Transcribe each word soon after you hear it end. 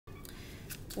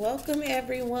Welcome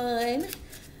everyone.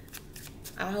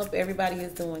 I hope everybody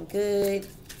is doing good.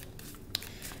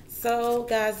 So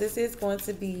guys, this is going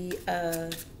to be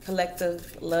a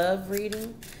collective love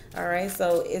reading. All right,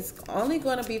 so it's only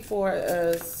going to be for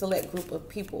a select group of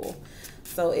people.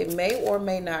 So it may or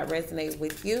may not resonate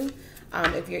with you.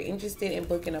 If you're interested in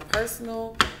booking a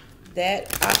personal,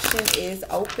 that option is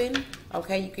open.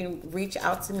 Okay, you can reach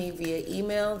out to me via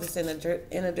email. Just in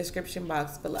the description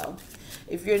box below.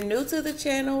 If you're new to the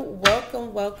channel,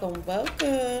 welcome, welcome,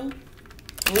 welcome.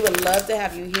 We would love to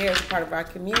have you here as a part of our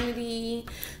community.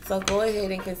 So go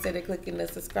ahead and consider clicking the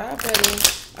subscribe button.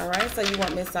 All right, so you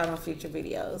won't miss out on future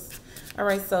videos. All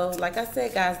right, so like I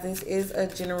said, guys, this is a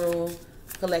general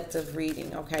collective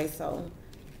reading. Okay, so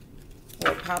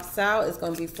what pops out is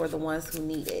going to be for the ones who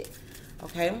need it.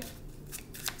 Okay,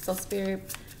 so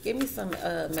Spirit, give me some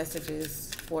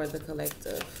messages for the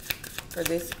collective, for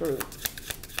this group.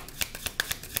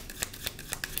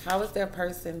 How is their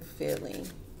person feeling?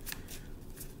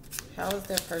 How is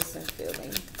their person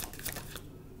feeling?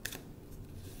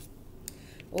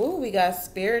 Oh, we got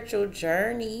spiritual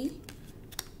journey.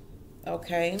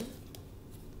 Okay.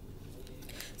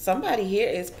 Somebody here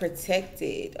is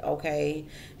protected, okay?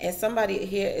 And somebody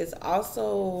here is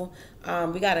also,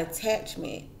 we got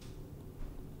attachment.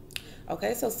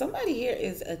 Okay, so somebody here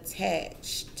is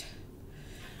attached.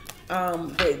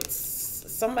 But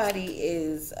somebody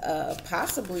is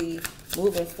possibly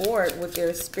moving forward with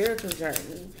their spiritual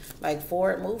journey, like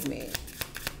forward movement,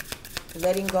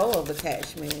 letting go of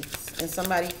attachments, and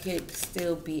somebody could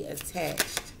still be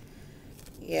attached.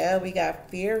 Yeah, we got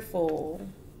fearful.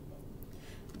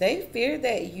 They fear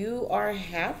that you are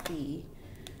happy.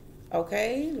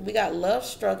 Okay, we got love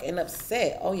struck and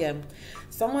upset. Oh yeah,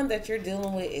 someone that you're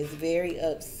dealing with is very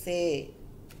upset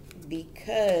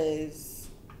because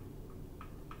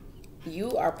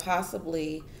you are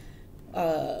possibly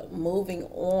moving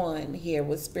on here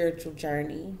with spiritual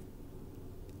journey.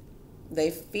 They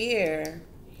fear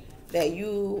that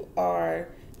you are,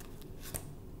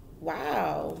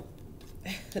 wow.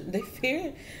 They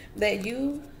fear that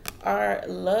you are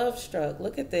love struck.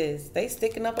 Look at this. They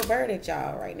sticking up a bird at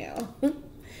y'all right now.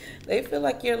 They feel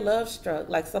like you're love struck,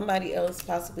 like somebody else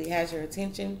possibly has your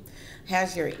attention,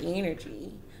 has your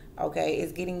energy. Okay,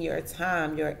 is getting your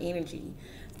time, your energy.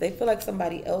 They feel like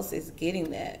somebody else is getting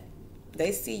that.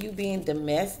 They see you being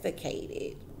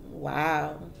domesticated.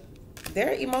 Wow.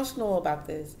 They're emotional about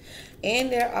this.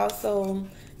 And they're also,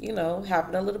 you know,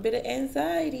 having a little bit of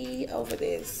anxiety over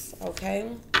this. Okay.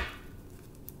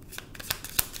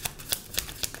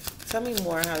 Tell me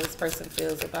more how this person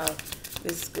feels about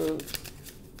this group.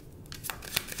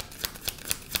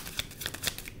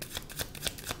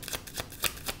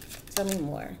 Tell me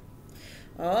more.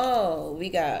 Oh, we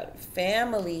got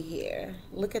family here.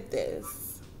 Look at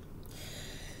this.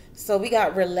 So we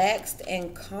got relaxed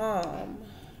and calm,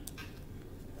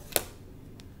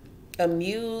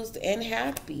 amused and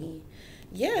happy.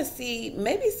 Yeah, see,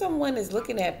 maybe someone is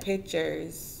looking at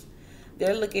pictures.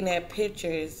 They're looking at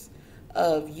pictures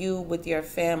of you with your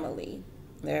family.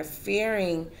 They're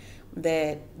fearing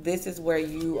that this is where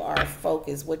you are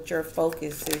focused, what your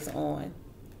focus is on.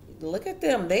 Look at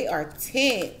them. They are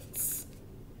tense.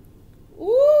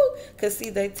 Ooh, because see,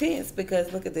 they're tense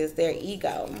because look at this, their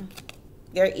ego.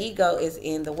 Their ego is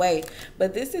in the way.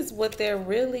 But this is what they're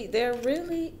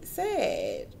really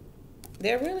sad.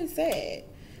 They're really sad.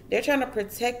 They're trying to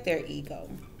protect their ego.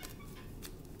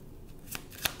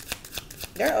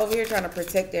 They're over here trying to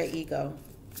protect their ego.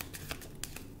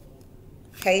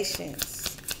 Patience.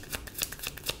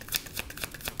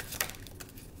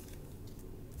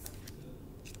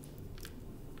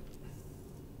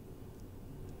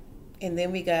 And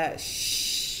then we got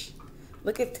shh.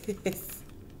 Look at this.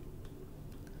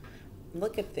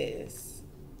 Look at this.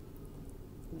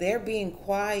 They're being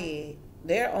quiet.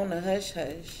 They're on the hush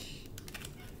hush.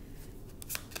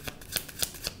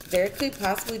 There could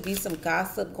possibly be some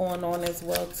gossip going on as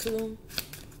well too.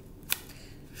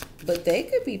 But they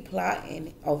could be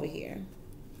plotting over here.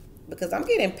 Because I'm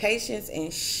getting patience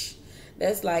and shh.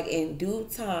 That's like in due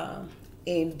time.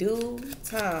 In due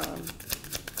time.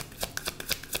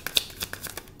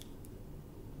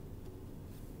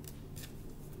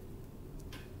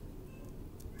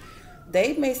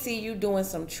 They may see you doing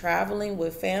some traveling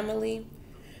with family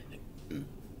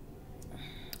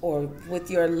or with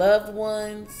your loved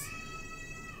ones.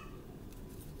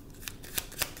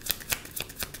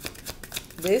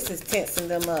 This is tensing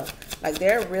them up. Like,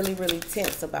 they're really, really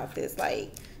tense about this.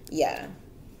 Like, yeah.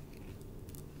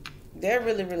 They're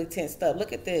really, really tensed up.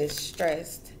 Look at this,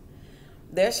 stressed.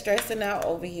 They're stressing out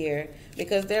over here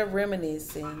because they're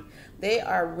reminiscing. They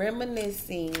are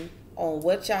reminiscing on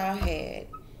what y'all had.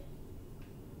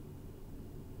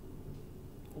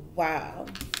 Wow.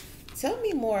 Tell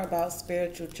me more about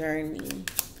spiritual journey.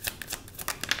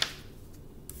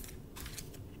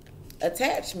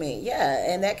 Attachment,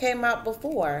 yeah, and that came out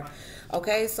before.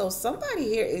 Okay, so somebody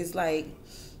here is like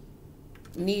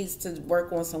needs to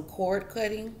work on some cord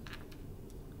cutting,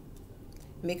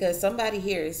 because somebody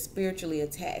here is spiritually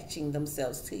attaching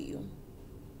themselves to you.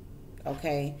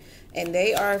 Okay, and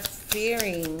they are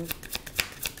fearing.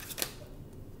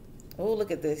 Oh,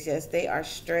 look at this. Yes, they are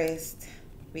stressed.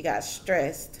 We got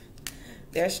stressed.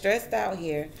 They're stressed out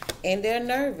here, and they're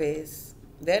nervous.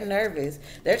 They're nervous.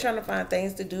 They're trying to find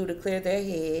things to do to clear their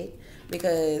head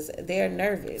because they're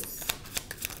nervous.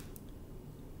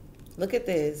 Look at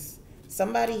this.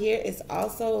 Somebody here is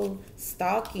also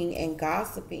stalking and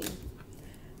gossiping,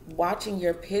 watching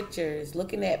your pictures,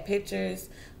 looking at pictures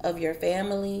of your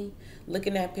family,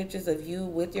 looking at pictures of you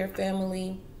with your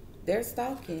family. They're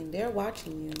stalking. They're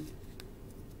watching you.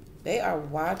 They are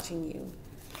watching you.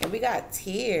 And we got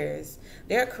tears.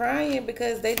 They're crying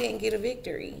because they didn't get a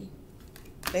victory.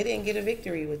 They didn't get a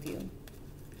victory with you.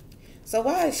 So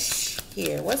why is shh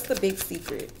here? What's the big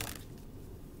secret?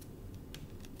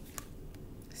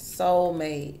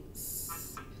 Soulmates.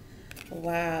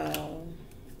 Wow.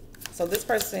 So this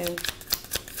person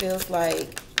feels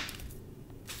like,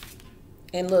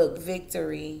 and look,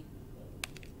 victory.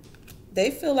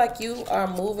 They feel like you are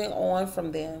moving on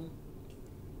from them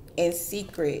in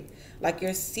secret. Like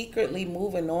you're secretly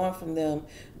moving on from them,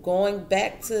 going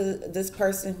back to this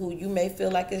person who you may feel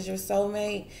like is your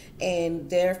soulmate, and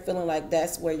they're feeling like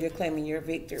that's where you're claiming your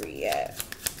victory at.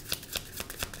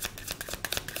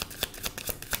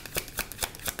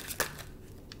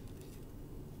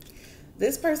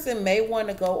 This person may want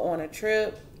to go on a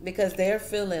trip because they're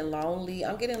feeling lonely.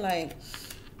 I'm getting like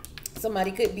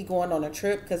somebody could be going on a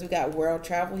trip because we got world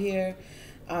travel here.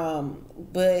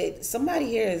 But somebody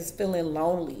here is feeling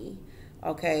lonely.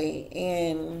 Okay.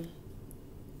 And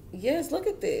yes, look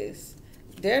at this.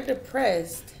 They're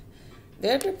depressed.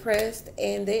 They're depressed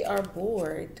and they are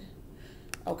bored.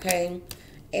 Okay.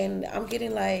 And I'm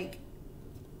getting like,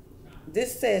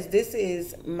 this says this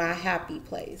is my happy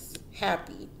place.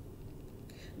 Happy.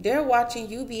 They're watching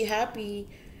you be happy,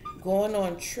 going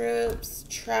on trips,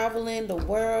 traveling the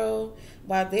world,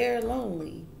 while they're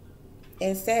lonely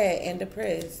and sad and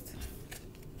depressed.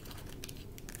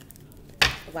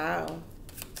 Wow.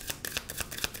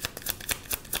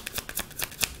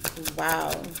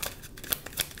 Wow.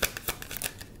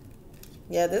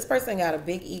 Yeah, this person got a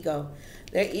big ego.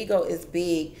 Their ego is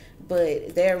big,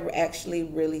 but they're actually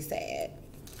really sad.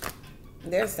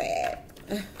 They're sad.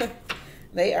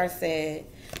 They are sad.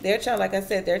 They're trying, like I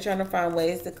said, they're trying to find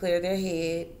ways to clear their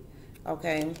head,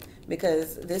 okay?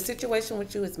 Because this situation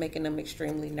with you is making them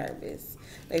extremely nervous.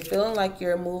 They feeling like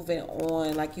you're moving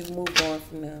on, like you've moved on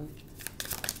from them.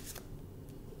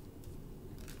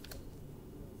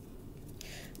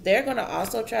 They're going to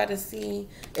also try to see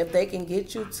if they can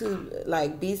get you to,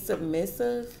 like, be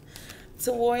submissive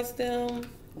towards them.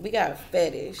 We got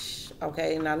fetish,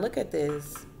 okay? Now, look at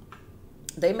this.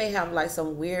 They may have like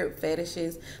some weird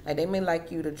fetishes. Like they may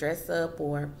like you to dress up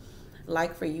or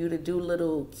like for you to do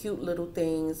little cute little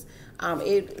things.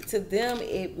 To them,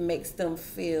 it makes them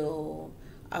feel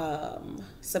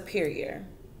superior.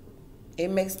 It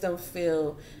makes them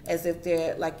feel as if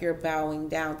they're like you're bowing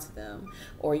down to them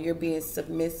or you're being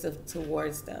submissive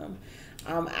towards them.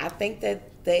 I think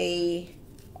that they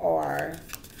are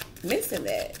missing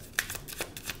that.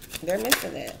 They're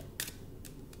missing that.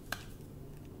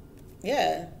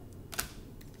 Yeah.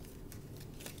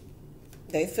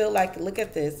 They feel like, look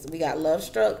at this. We got love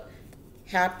struck,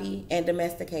 happy, and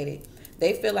domesticated.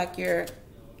 They feel like your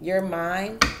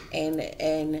mind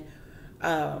and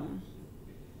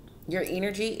your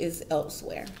energy is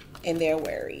elsewhere, and they're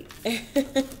worried.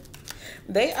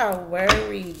 They are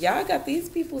worried. Y'all got these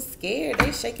people scared.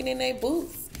 They shaking in their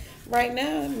boots right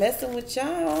now, messing with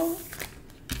y'all.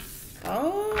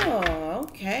 Oh,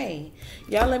 okay.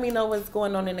 Y'all let me know what's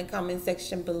going on in the comment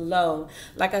section below.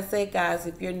 Like I said, guys,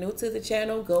 if you're new to the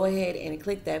channel, go ahead and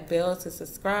click that bell to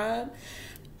subscribe.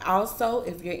 Also,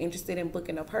 if you're interested in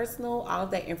booking a personal, all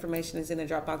of that information is in the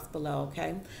drop box below,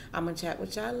 okay? I'm going to chat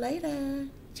with y'all later.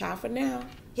 Ciao for now.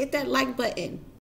 Hit that like button.